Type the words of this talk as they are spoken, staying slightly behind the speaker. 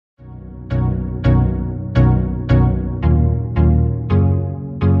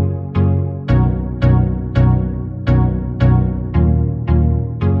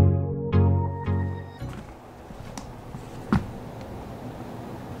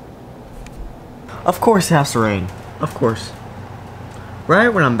Of course it has to rain. Of course. Right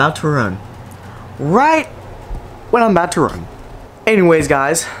when I'm about to run. Right when I'm about to run. Anyways,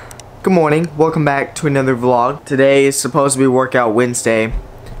 guys, good morning. Welcome back to another vlog. Today is supposed to be Workout Wednesday.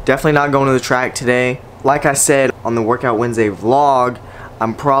 Definitely not going to the track today. Like I said on the Workout Wednesday vlog,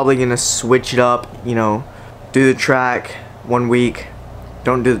 I'm probably going to switch it up, you know, do the track one week,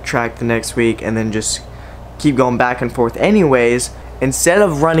 don't do the track the next week, and then just keep going back and forth. Anyways, instead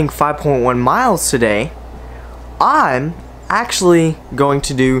of running 5.1 miles today, I'm actually going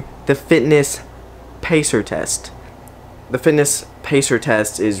to do the fitness PACER test. The fitness PACER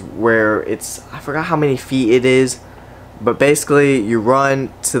test is where it's, I forgot how many feet it is, but basically you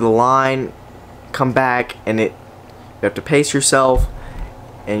run to the line, come back, and you have to pace yourself,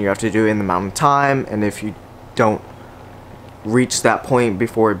 and you have to do it in the amount of time, and if you don't reach that point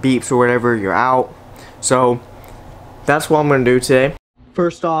before it beeps or whatever, you're out. So that's what I'm gonna do today.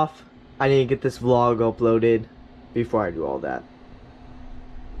 First off, I need to get this vlog uploaded before I do all that.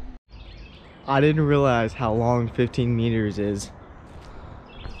 I didn't realize how long 15 meters is.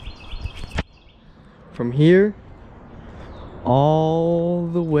 From here all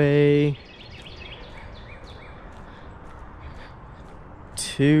the way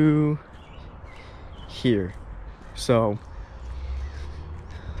to here. So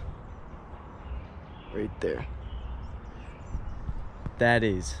right there. That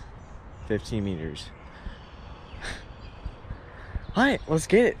is 15 meters. Alright, let's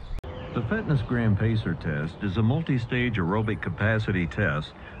get it. The Fitness Gram PACER test is a multi-stage aerobic capacity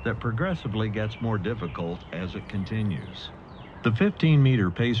test that progressively gets more difficult as it continues. The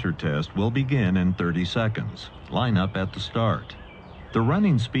 15-meter PACER test will begin in 30 seconds. Line up at the start. The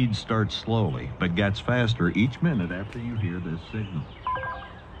running speed starts slowly, but gets faster each minute after you hear this signal.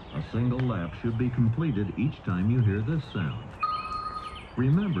 A single lap should be completed each time you hear this sound.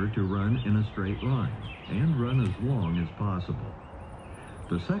 Remember to run in a straight line, and run as long as possible.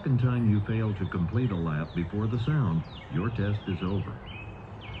 The second time you fail to complete a lap before the sound, your test is over.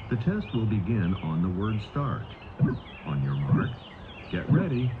 The test will begin on the word start. On your mark, get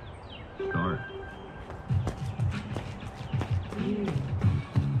ready, start.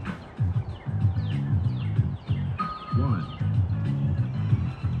 One.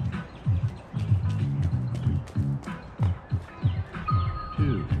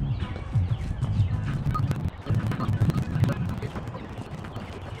 Two.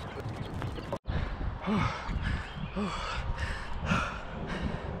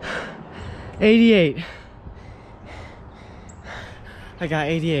 88. I got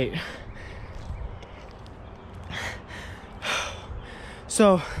 88.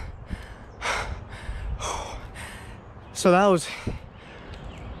 So that was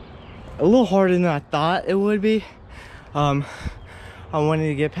a little harder than I thought it would be. I wanted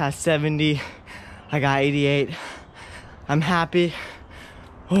to get past 70. I got 88. I'm happy.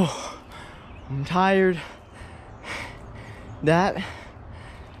 Oh, I'm tired. That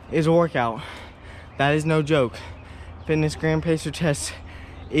is a workout. That is no joke. Fitness Gram PACER test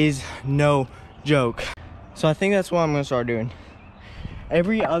is no joke. So I think that's what I'm gonna start doing.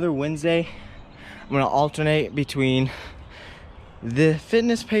 Every other Wednesday, I'm gonna alternate between the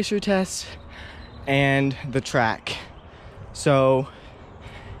fitness PACER test and the track. So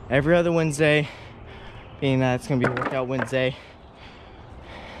every other Wednesday, being that it's gonna be Workout Wednesday,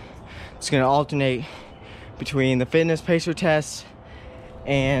 it's gonna alternate between the fitness PACER test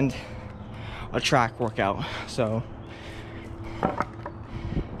and a track workout. So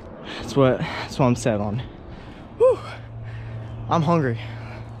that's what I'm set on. Whew. I'm hungry.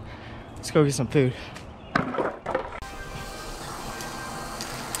 Let's go get some food.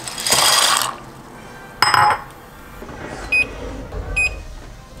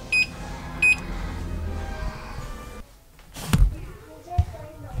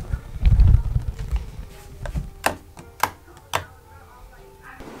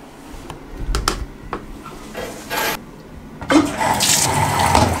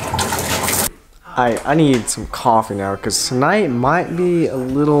 I need some coffee now because tonight might be a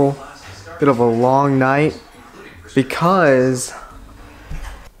little bit of a long night because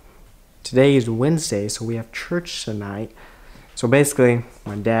today is Wednesday, so we have church tonight. So basically,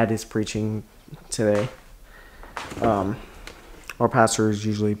 my dad is preaching today. Our pastors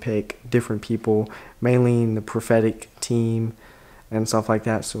usually pick different people, mainly in the prophetic team and stuff like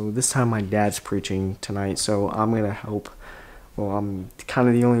that. So this time my dad's preaching tonight, so I'm gonna help. Well, I'm kind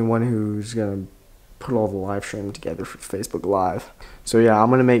of the only one who's gonna put all the live stream together for Facebook Live. So yeah,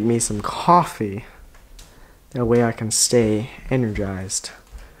 I'm gonna make me some coffee. That way I can stay energized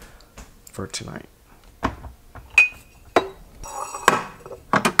for tonight.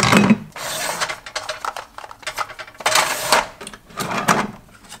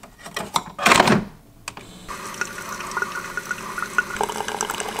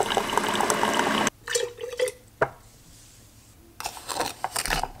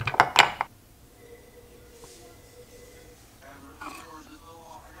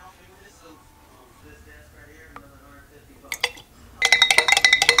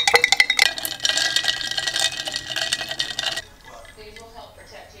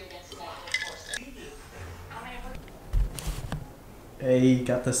 Hey,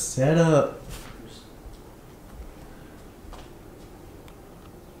 got the setup.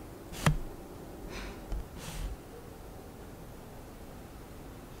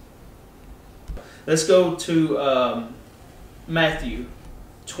 Let's go to Matthew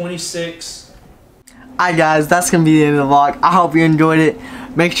 26. Alright guys, that's going to be the end of the vlog. I hope you enjoyed it.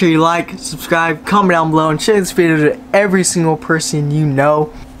 Make sure you like, subscribe, comment down below, and share this video to every single person you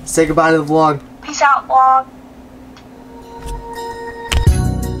know. Say goodbye to the vlog. Peace out, vlog.